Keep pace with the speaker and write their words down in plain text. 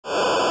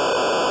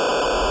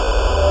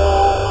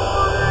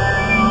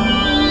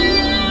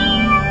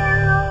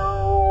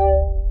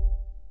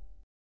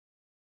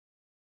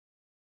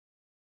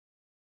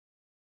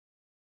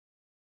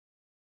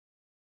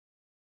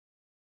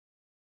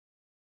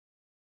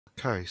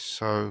Okay,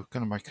 so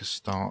going to make a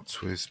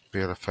start with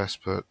BLFS,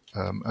 but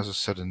as I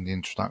said in the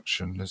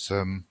introduction, there's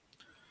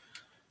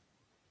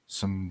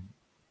some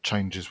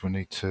changes we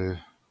need to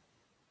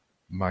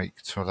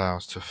make to allow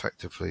us to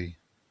effectively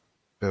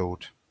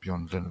build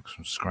Beyond Linux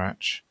from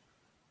scratch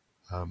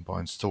by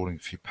installing a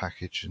few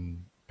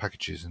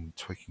packages and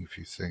tweaking a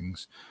few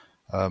things.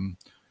 The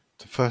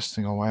first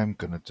thing I am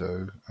going to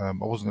do, I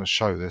wasn't going to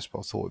show this, but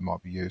I thought it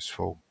might be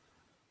useful,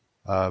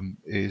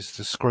 is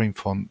the screen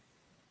font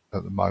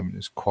at the moment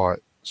is quite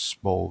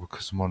small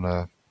because I'm on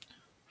a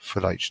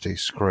full HD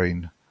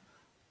screen.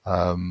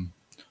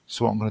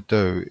 So what I'm going to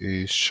do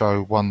is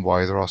show one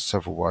way. There are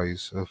several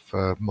ways of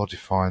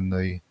modifying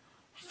the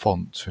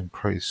font to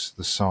increase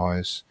the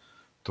size.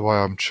 The way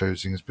I'm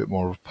choosing is a bit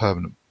more of a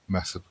permanent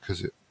method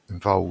because it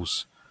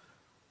involves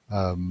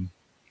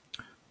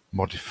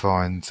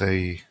modifying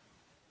the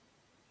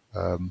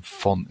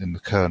font in the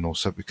kernel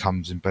so it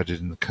becomes embedded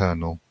in the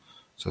kernel.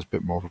 So it's a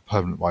bit more of a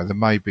permanent way. There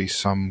may be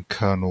some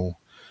kernel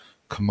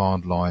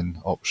command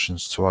line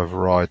options to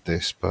override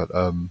this, but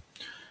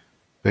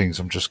being as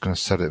I'm just going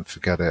to set it and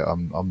forget it,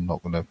 I'm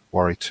not going to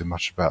worry too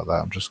much about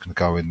that. I'm just going to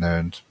go in there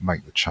and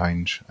make the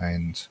change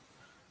and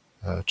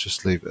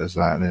just leave it as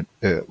that, and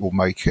it will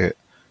make it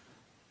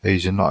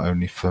easier not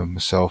only for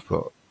myself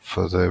but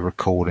for the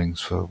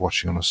recordings, for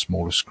watching on a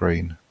smaller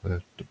screen,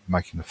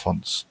 making the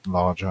fonts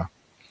larger.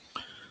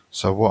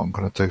 So what I'm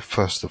going to do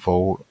first of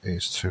all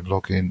is to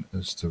log in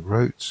as the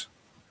root,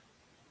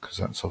 because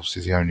that's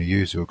obviously the only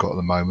user we've got at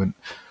the moment.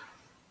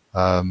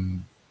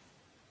 And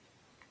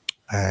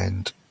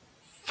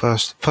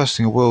first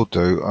thing I will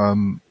do, I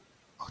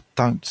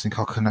don't think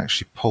I can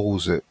actually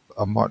pause it.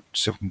 I might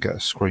see if I can get a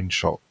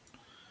screenshot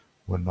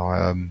when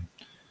I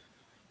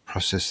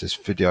process this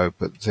video.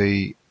 But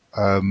the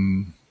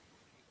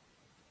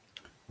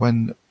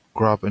when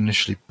Grub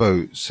initially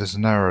boots, there's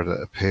an error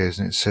that appears,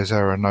 and it says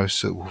error, no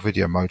suitable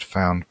video mode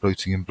found,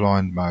 booting in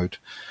blind mode.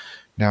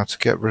 Now, to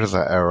get rid of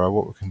that error,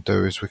 what we can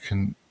do is we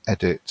can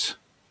edit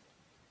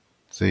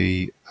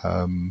the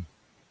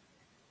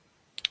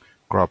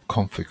Grub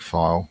config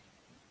file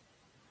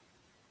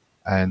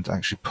and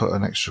actually put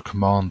an extra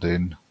command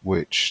in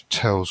which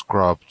tells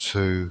Grub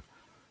to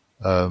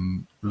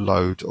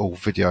load all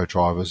video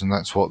drivers, and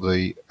that's what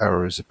the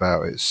error is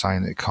about. It's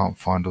saying that it can't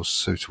find a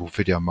suitable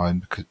video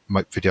mode because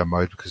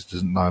it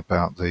doesn't know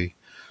about the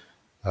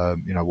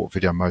what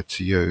video mode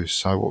to use.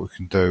 So what we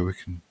can do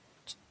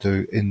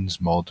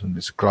insmod, and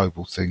it's a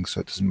global thing,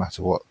 so it doesn't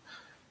matter what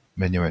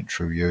menu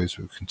entry we use.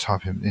 We can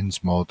type in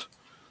insmod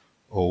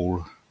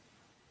all.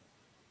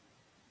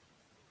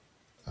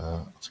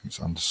 I think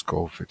it's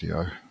underscore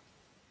video.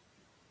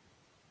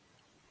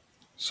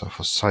 So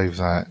if I save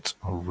that,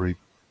 I'll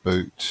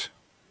reboot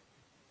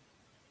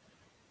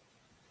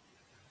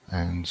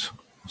and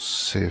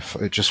see if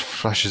it just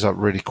flashes up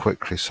really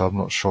quickly. So I'm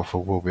not sure if I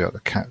will be able to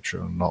capture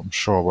it or not. I'm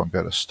sure I won't be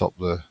able to stop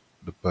the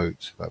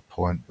boot at that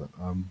point, but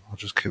I'll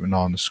just keep an eye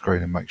on the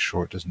screen and make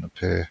sure it doesn't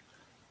appear.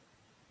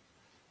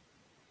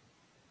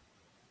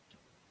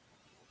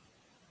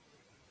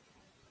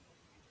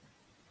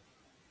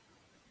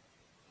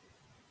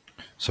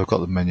 So I've got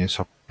the menu,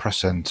 so I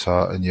press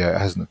enter, and yeah, it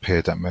hasn't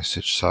appeared, that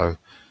message. So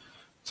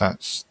that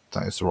is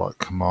the right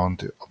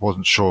command. I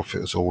wasn't sure if it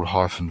was all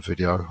hyphen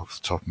video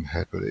off the top of my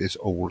head, but it is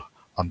all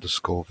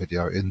underscore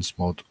video,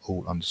 insmod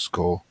all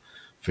underscore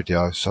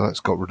video. So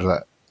that's got rid of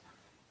that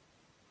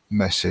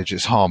message.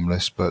 It's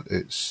harmless, but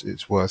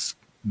it's worth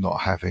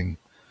not having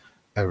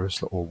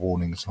errors or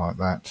warnings like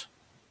that.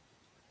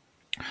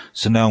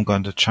 So now I'm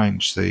going to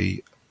change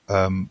the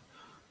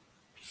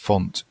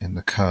font in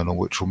the kernel,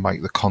 which will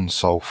make the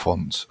console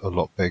font a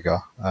lot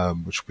bigger,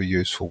 which will be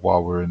useful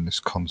while we're in this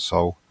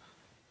console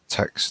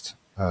text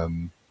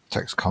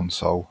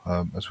console,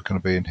 as we're going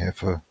to be in here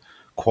for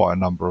quite a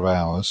number of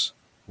hours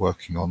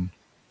working on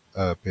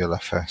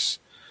BLFS.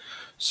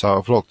 So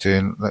I've logged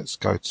in. Let's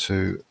go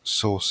to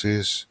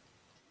sources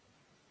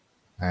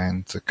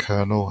and the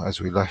kernel as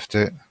we left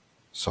it.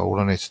 So all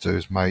I need to do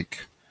is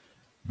make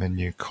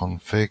menu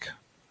config.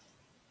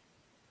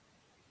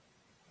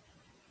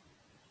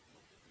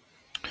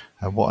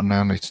 And what I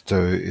now need to do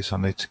is I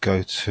need to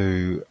go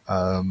to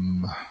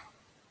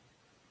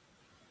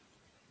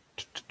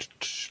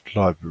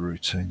library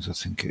routines. I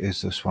think it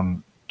is this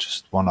one,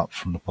 just one up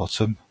from the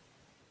bottom.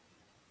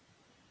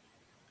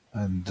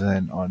 And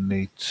then I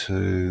need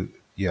to,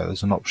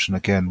 there's an option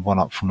again, one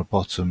up from the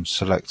bottom,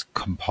 select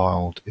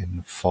compiled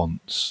in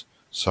fonts.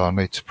 So I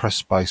need to press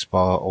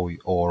spacebar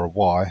or a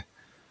Y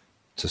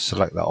to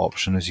select that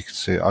option. As you can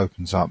see, it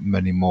opens up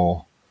many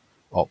more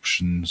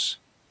options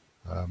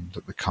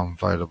that become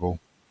available.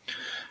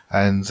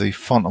 And the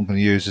font I'm going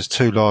to use is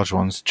two large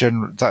ones.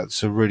 Generally,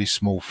 that's a really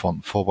small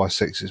font,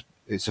 4x6.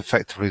 It's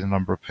effectively the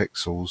number of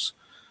pixels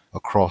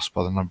across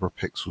by the number of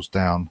pixels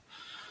down.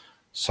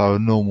 So a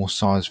normal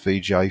size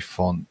VGA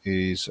font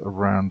is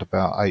around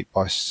about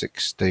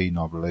 8x16,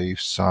 I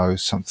believe. So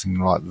something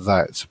like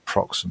that's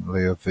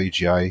approximately a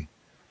VGA,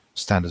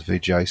 standard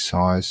VGA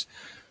size.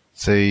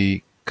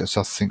 The because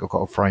I think I've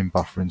got a frame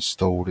buffer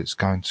installed, it's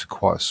going to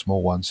quite a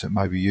small one, so it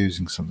may be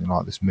using something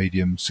like this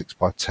medium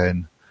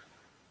 6x10.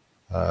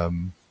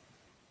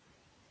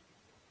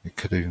 It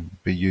could even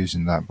be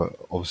using that, but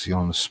obviously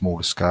on a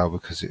smaller scale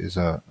because it is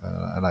an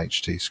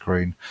HD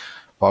screen.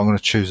 But I'm going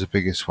to choose the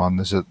biggest one.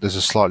 There's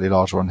a slightly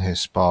larger one here,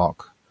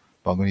 Spark,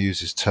 but I'm going to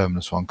use this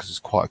Terminus one because it's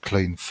quite a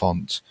clean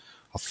font.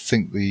 I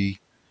think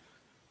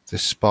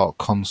this Spark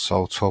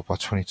console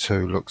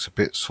 12x22 looks a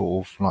bit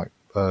sort of like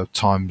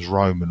Times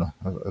Roman,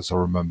 as I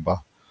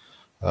remember.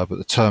 But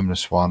the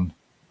Terminus one,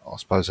 I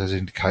suppose, as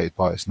indicated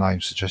by its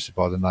name, suggested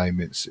by the name,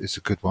 it's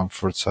a good one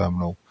for a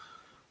terminal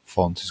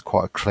font. It's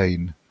quite a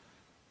clean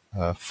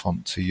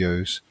font to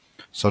use.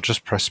 So I'll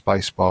just press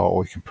spacebar,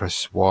 or you can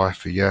press Y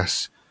for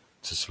yes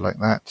to select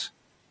that.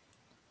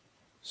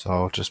 So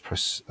I'll just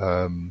press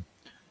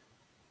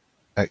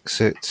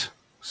exit,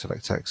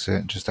 select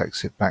exit, and just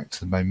exit back to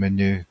the main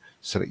menu.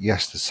 Select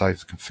yes to save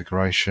the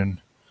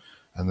configuration,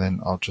 and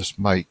then I'll just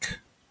make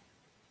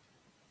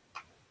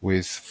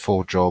with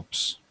 4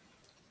 jobs,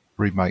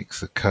 remake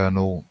the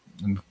kernel.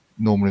 And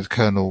normally the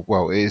kernel,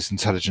 well, it is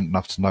intelligent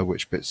enough to know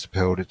which bits to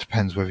build. It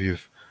depends whether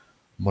you've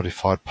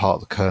modified part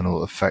of the kernel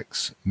that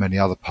affects many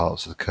other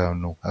parts of the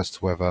kernel as to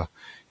whether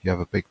you have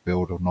a big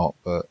build or not.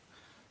 But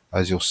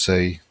as you'll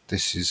see,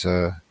 this is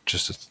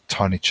just a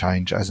tiny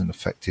change. It hasn't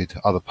affected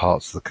other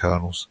parts of the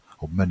kernels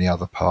or many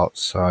other parts,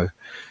 so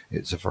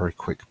it's a very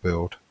quick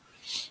build.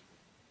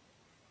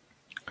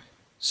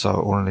 So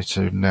all I need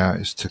to do now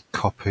is to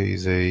copy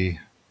the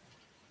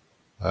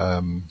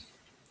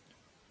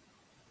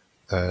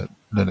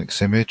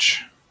Linux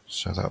image.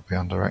 So that'll be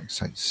under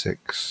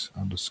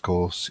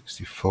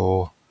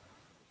x86_64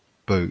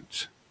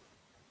 boot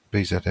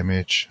BZ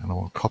image, and I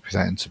want to copy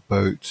that into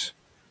boot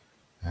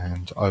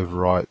and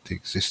overwrite the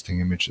existing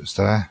image that's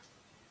there.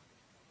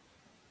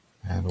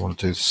 And I want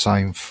to do the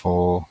same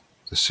for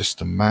the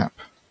system map.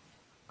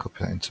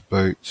 Copy that into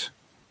boot,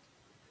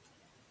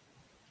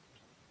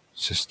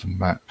 system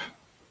map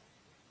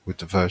with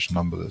the version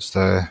number that's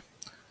there,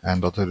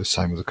 and I'll do the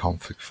same with the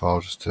config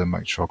file just to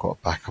make sure I've got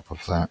a backup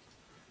of that.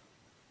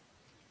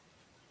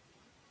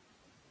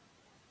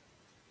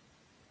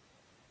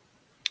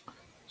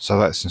 So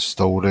that's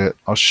installed it.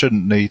 I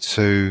shouldn't need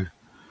to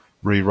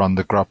rerun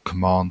the grub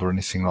command or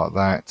anything like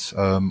that.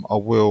 I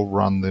will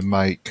run the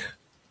make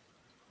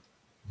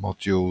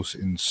modules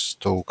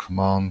install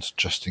command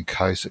just in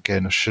case.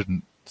 Again, I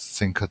shouldn't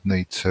think I'd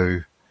need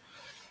to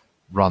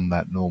run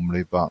that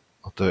normally, but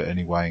I'll do it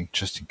anyway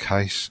just in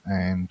case.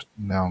 And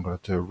now I'm going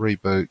to do a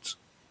reboot,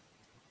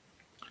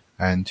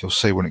 and you'll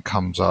see when it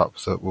comes up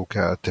that we'll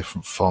get a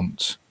different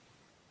font.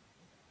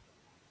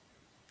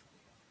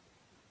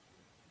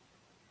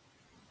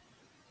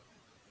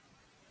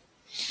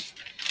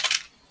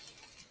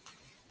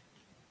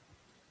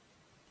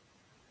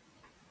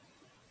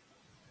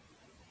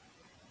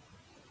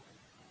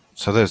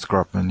 So there's the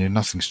grub menu,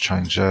 nothing's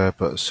changed there,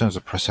 but as soon as I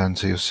press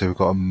enter, you'll see we've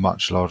got a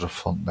much larger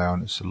font now,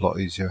 and it's a lot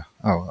easier.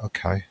 Oh,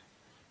 okay.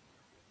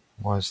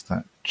 Why is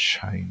that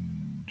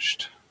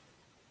changed?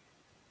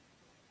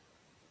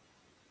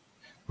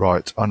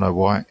 Right, I know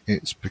why.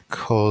 It's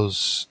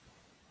because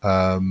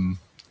we're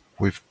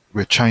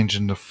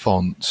changing the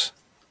font.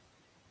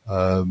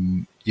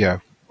 Yeah,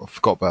 I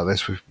forgot about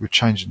this. We're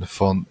changing the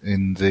font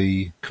in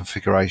the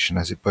configuration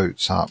as it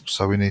boots up.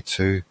 So we need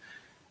to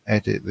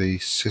edit the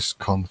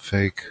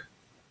sysconfig,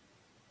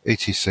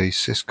 etc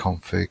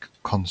sysconfig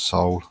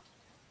console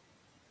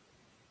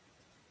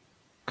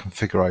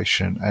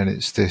configuration, and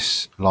it's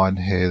this line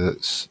here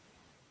that's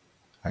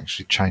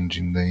actually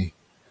changing the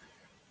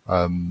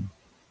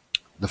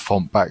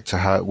font back to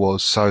how it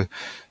was. So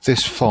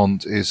this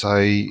font is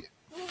a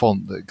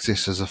font that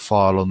exists as a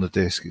file on the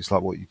disk. It's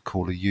like what you'd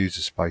call a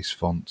user space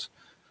font.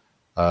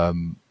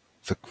 The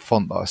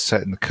font that I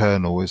set in the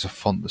kernel is a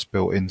font that's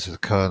built into the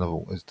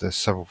kernel. There's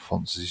several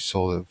fonts, as you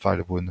saw, that are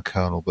available in the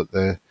kernel, but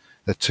they're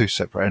two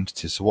separate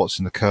entities. So what's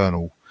in the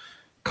kernel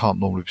can't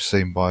normally be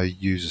seen by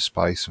user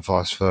space and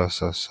vice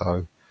versa.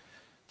 So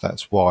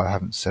that's why I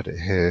haven't set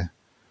it here,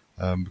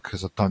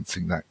 because I don't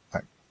think that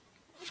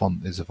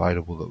font is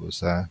available that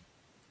was there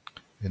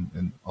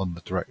on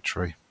the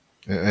directory.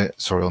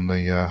 Sorry, on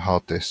the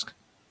hard disk.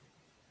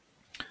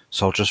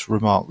 So I'll just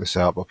remark this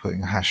out by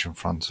putting a hash in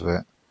front of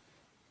it,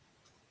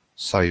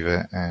 save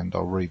it, and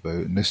I'll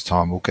reboot, and this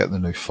time we'll get the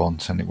new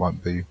font and it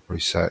won't be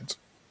reset.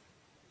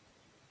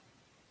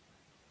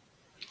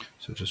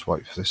 So just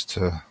wait for this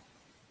to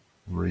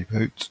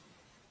reboot.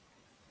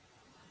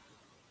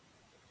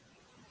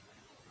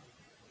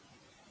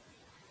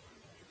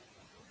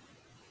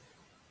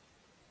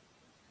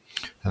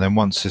 And then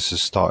once this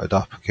has started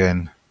up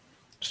again,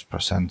 just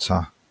press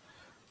enter.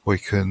 We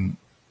can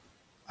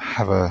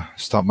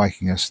start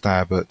making a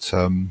stab at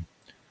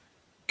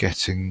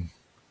getting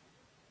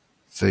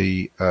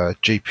the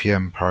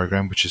GPM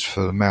program, which is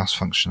for the mouse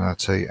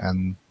functionality,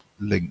 and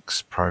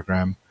links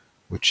program,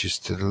 which is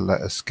to let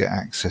us get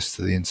access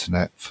to the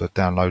internet for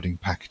downloading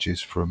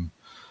packages from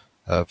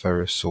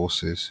various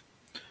sources.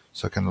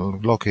 So I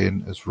can log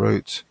in as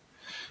root,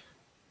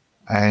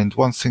 And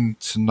one thing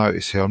to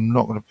notice here, I'm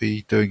not going to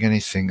be doing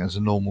anything as a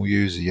normal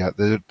user yet.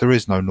 There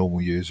is no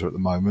normal user at the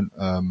moment.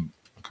 I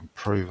can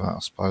prove that, I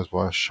suppose,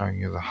 by showing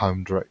you the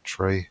home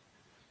directory.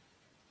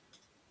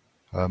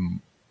 So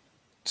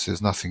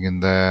there's nothing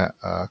in there.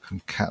 I can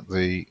cat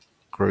the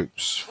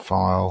groups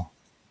file.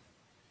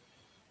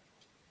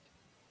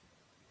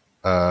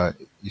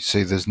 You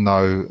see there's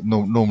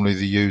normally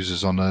the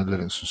users on a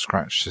Linux from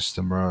scratch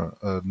system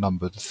are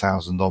numbered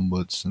 1,000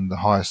 onwards, and the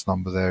highest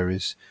number there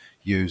is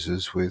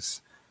users with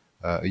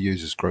a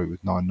users group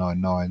with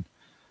 999.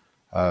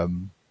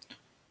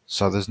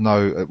 So there's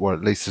no, well,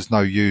 at least there's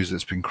no user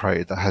that's been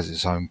created that has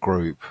its own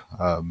group.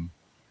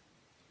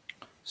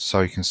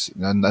 So you can see,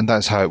 and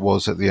that's how it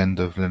was at the end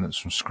of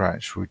Linux from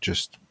scratch. We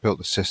just built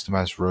the system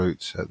as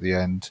root at the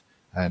end,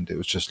 and it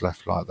was just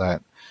left like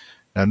that.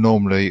 Now,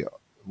 normally,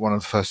 one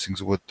of the first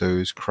things I would do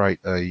is create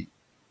a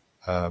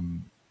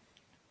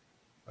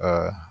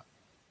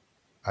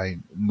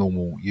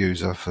normal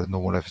user for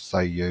normal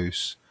everyday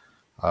use.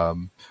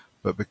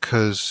 But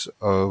because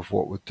of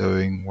what we're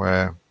doing,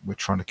 where we're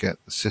trying to get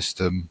the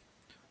system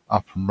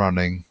up and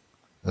running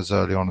as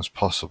early on as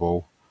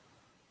possible,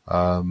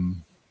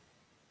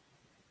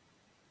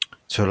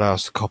 to allow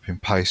us to copy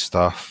and paste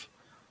stuff,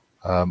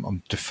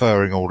 I'm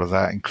deferring all of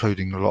that,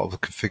 including a lot of the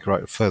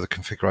further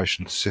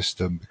configuration of the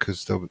system,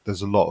 because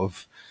there's a lot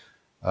of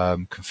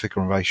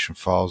configuration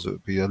files. It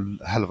would be a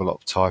hell of a lot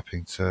of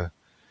typing to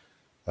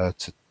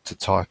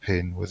type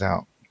in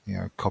without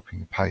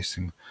copying and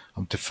pasting.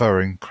 I'm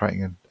deferring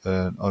creating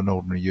an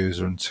ordinary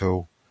user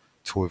until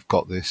we've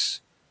got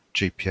this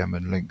GPM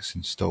and links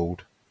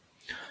installed.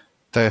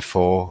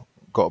 Therefore,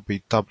 got to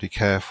be doubly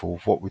careful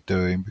of what we're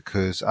doing,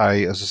 because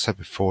as I said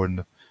before in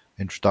the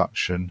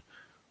introduction,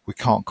 we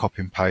can't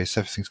copy and paste.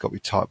 Everything's got to be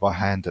typed by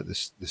hand at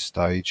this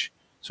stage.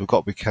 So we've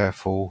got to be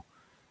careful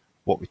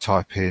what we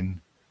type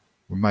in.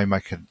 We may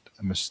make a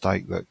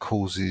mistake that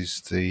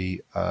causes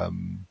the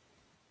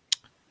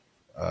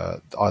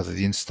either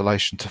the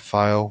installation to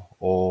fail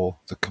or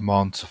the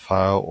command to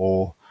fail,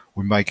 or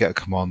we may get a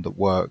command that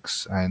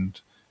works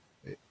and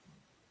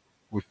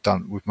we've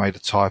made a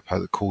typo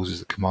that causes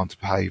the command to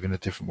behave in a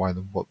different way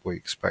than what we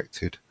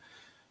expected.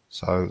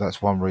 So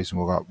that's one reason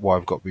why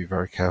we've got to be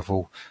very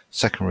careful.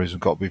 Second reason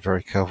we've got to be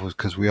very careful is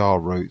because we are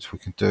root. We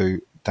can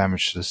do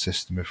damage to the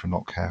system if we're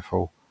not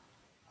careful,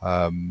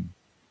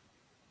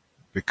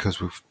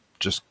 because we've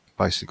just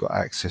basically got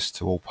access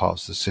to all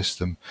parts of the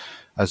system.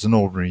 As an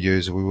ordinary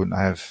user, we wouldn't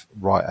have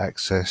write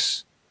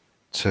access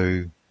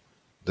to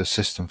the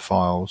system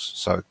files.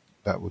 So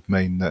that would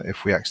mean that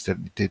if we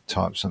accidentally did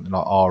type something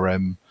like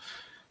rm/user/*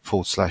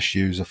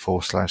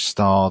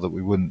 that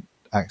we wouldn't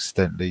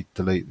accidentally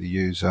delete the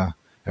user,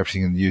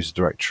 everything in the user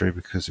directory,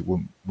 because it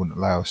wouldn't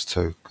allow us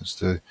to, because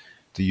the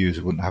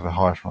user wouldn't have a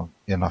high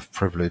enough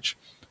privilege.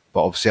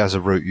 But obviously, as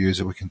a root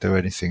user, we can do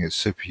anything. It's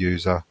super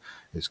user.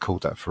 It's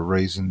called that for a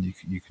reason.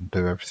 You can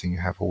do everything. You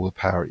have all the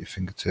power at your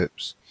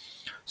fingertips.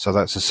 So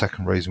that's the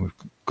second reason we've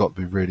got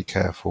to be really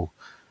careful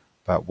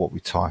about what we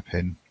type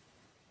in.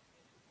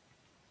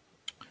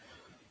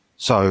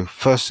 So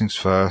first things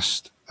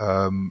first,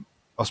 I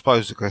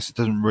suppose, I guess it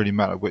doesn't really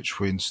matter which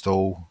we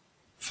install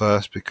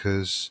first,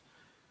 because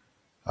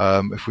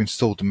if we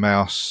install the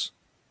mouse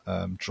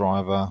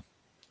driver,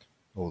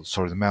 or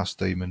sorry, the mouse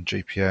daemon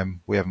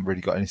GPM, we haven't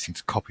really got anything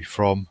to copy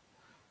from.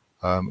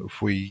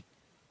 If we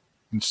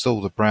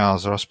install the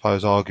browser, I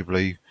suppose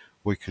arguably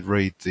we could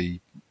read the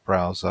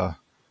browser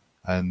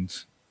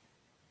and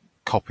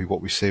copy what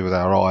we see with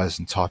our eyes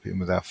and type it in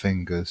with our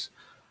fingers.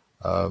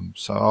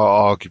 So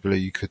arguably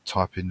you could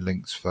type in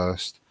links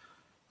first.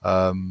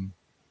 Compile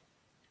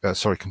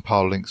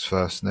links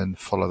first and then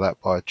follow that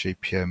by a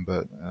GPM,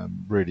 but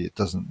really it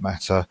doesn't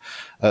matter.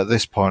 At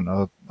this point,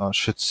 I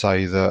should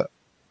say that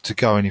to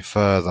go any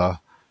further,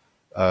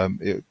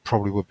 it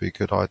probably would be a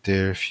good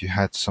idea if you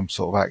had some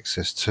sort of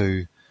access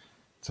to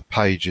the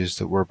pages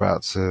that we're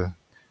about to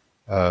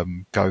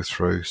go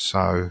through,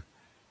 so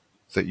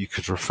that you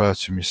could refer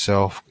to them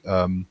yourself.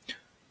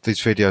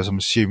 These videos, I'm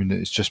assuming that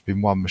it's just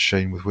been one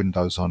machine with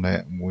Windows on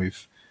it, and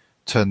we've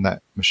turned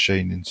that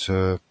machine into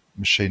a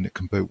machine that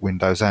can boot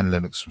Windows and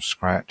Linux from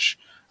scratch,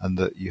 and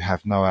that you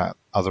have no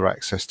other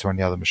access to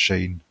any other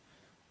machine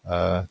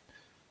to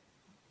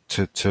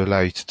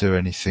allow you to do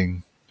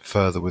anything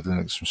further with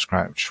Linux from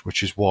scratch,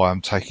 which is why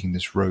I'm taking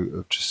this route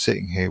of just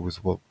sitting here with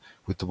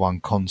the one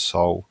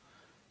console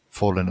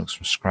for Linux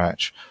from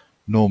scratch.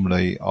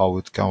 Normally I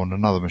would go on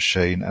another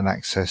machine and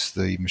access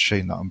the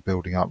machine that I'm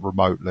building up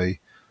remotely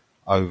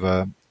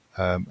over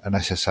an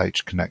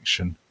SSH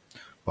connection,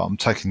 but I'm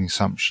taking the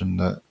assumption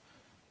that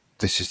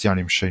this is the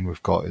only machine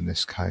we've got in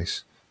this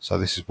case. So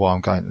this is why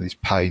I'm going to these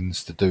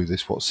pains to do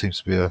this, what seems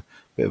to be a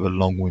bit of a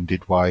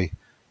long-winded way, a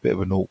bit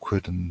of an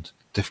awkward and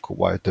difficult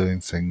way of doing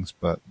things,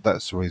 but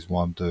that's the reason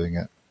why I'm doing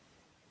it.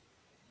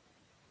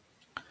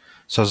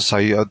 So as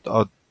I say,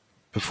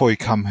 before you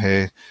come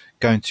here,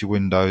 go into your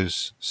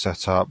Windows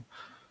setup,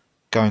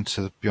 go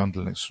into the Beyond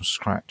Linux from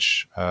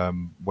Scratch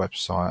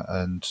website,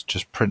 and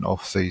just print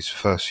off these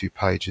first few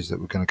pages that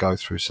we're going to go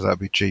through. So that'll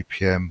be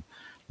GPM,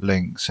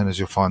 links, and as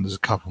you'll find, there's a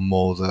couple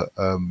more that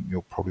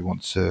you'll probably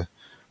want to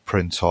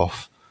print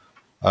off.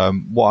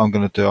 What I'm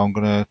going to do, I'm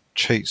going to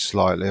cheat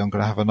slightly. I'm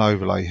going to have an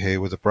overlay here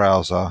with a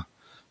browser.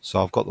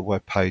 So I've got the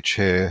web page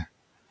here,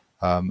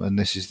 and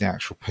this is the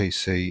actual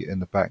PC in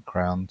the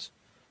background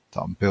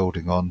that I'm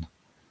building on.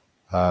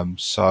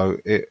 So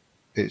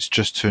it's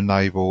just to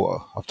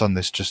enable, I've done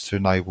this just to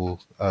enable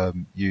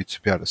you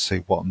to be able to see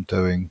what I'm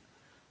doing,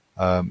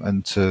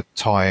 and to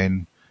tie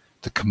in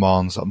the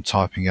commands that I'm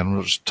typing in. I'm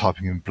not just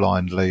typing in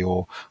blindly,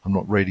 or I'm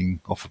not reading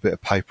off a bit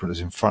of paper that's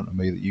in front of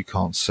me that you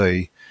can't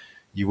see.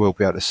 You will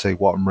be able to see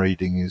what I'm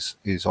reading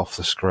is off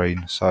the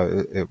screen,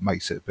 so it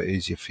makes it a bit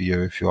easier for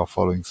you if you are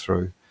following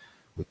through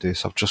with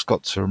this. I've just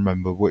got to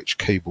remember which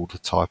keyboard to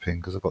type in,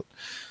 because I've got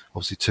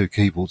obviously two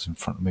keyboards in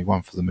front of me,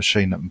 one for the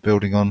machine that I'm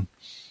building on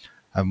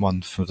and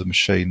one for the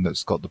machine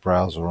that's got the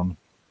browser on.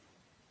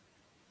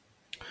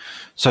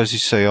 So as you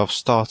see, I've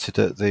started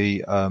at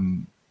the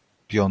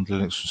Beyond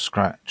Linux from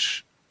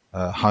Scratch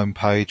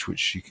homepage,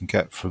 which you can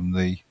get from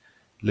the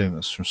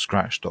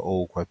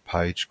linuxfromscratch.org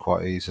webpage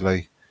quite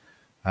easily.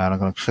 And I'm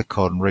going to click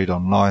on Read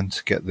Online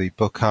to get the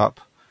book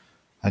up.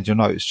 And you'll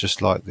notice,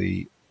 just like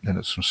the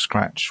Linux from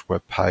Scratch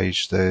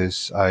webpage,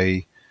 there's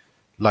a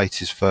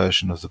latest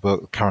version of the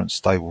book, the current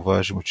stable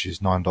version, which is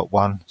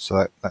 9.1.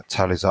 So that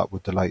tallies up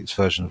with the latest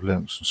version of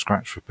Linux from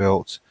Scratch we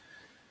built.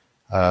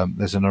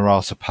 There's an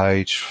errata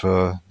page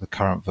for the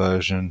current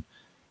version,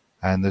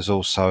 and there's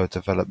also a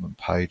development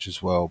page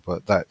as well,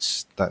 but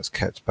that's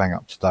kept bang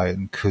up to date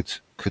and could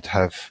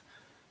have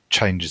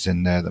changes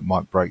in there that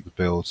might break the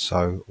build,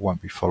 so I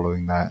won't be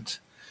following that.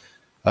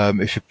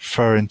 If you're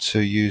preferring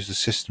to use the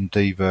System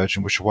D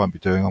version, which I won't be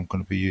doing, I'm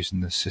going to be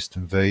using the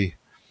System V.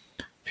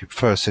 If you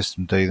prefer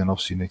System D, then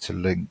obviously you need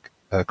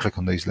to click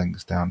on these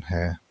links down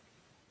here.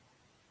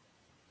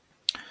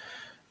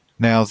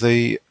 Now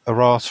the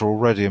errata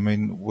already, I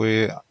mean,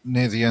 we're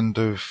near the end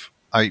of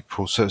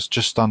April, so it's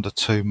just under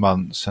 2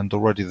 months, and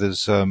already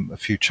there's a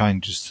few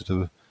changes to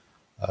the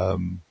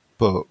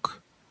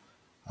book,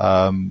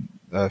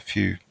 a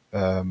few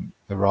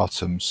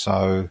erratums,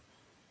 so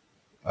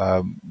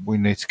we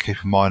need to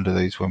keep in mind of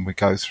these when we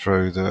go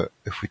through, that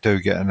if we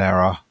do get an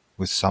error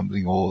with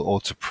something,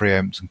 or to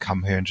preempt and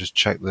come here and just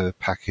check the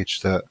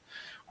package that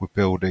we're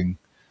building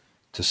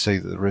to see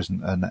that there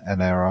isn't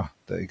an error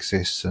that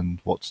exists and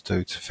what to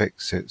do to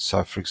fix it.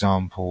 So for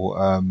example,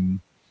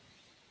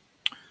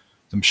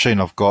 the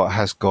machine I've got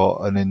has got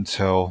an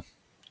Intel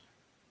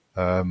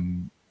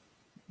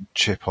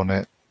chip on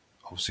it,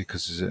 obviously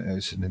because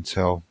it's an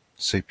Intel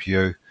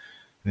CPU,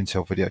 an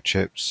Intel video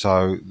chip.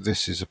 So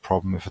this is a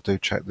problem. If I do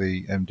check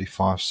the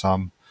MD5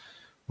 sum,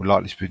 we're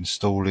likely to be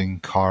installing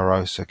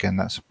Cairo, so again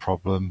that's a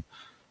problem.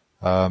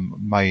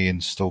 May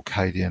install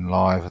KDN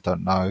Live, I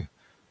don't know.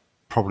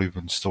 Probably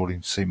been installing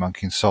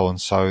CMonkey and so on.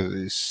 So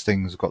these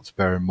things I've got to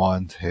bear in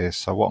mind here.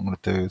 So what I'm going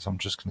to do is I'm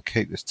just going to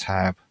keep this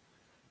tab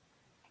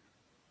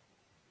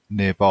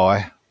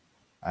nearby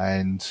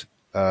and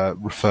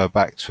refer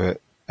back to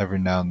it every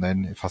now and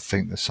then if I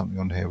think there's something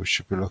on here we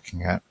should be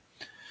looking at.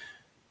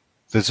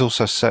 There's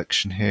also a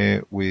section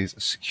here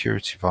with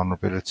security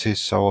vulnerabilities.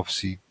 So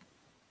obviously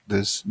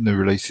there's new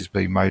releases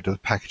being made of the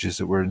packages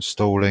that we're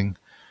installing.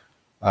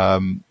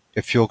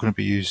 If you're going to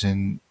be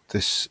using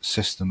this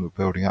system we're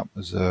building up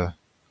as a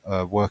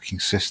working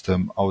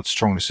system, I would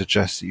strongly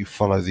suggest that you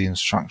follow the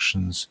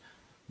instructions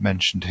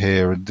mentioned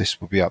here, and this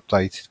will be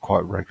updated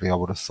quite regularly, I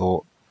would have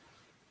thought.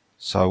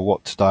 So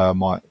what today I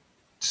might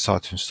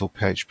decide to install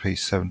PHP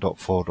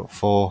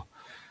 7.4.4.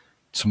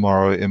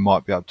 Tomorrow it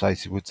might be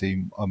updated with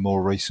a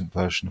more recent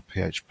version of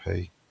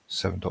PHP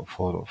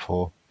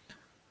 7.4.4.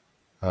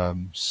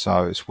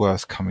 So it's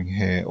worth coming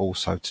here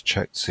also to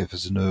check to see if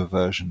there's a newer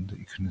version that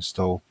you can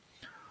install.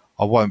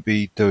 I won't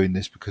be doing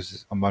this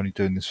because I'm only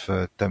doing this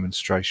for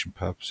demonstration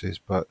purposes,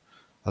 but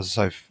as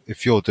I say,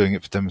 if you're doing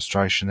it for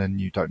demonstration, then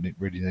you don't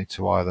really need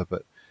to either.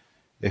 But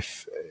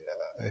if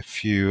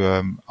you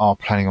are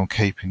planning on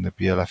keeping the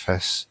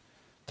BLFS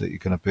that you're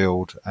going to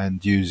build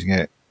and using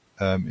it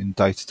in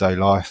day-to-day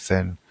life,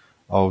 then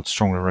I would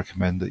strongly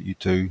recommend that you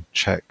do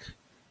check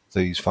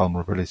these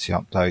vulnerability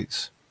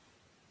updates.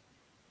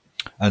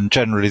 And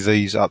generally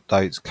these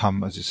updates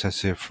come, as it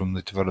says here, from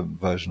the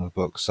development version of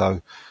the book,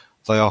 so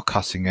they are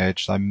cutting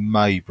edge. They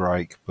may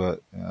break,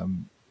 but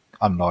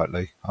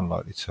unlikely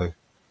to.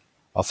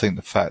 I think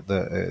the fact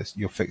that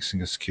you're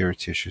fixing a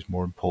security issue is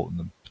more important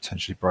than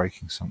potentially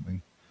breaking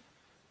something.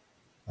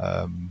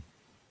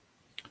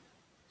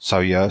 So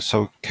yeah,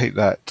 so keep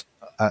that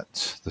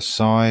at the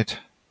side.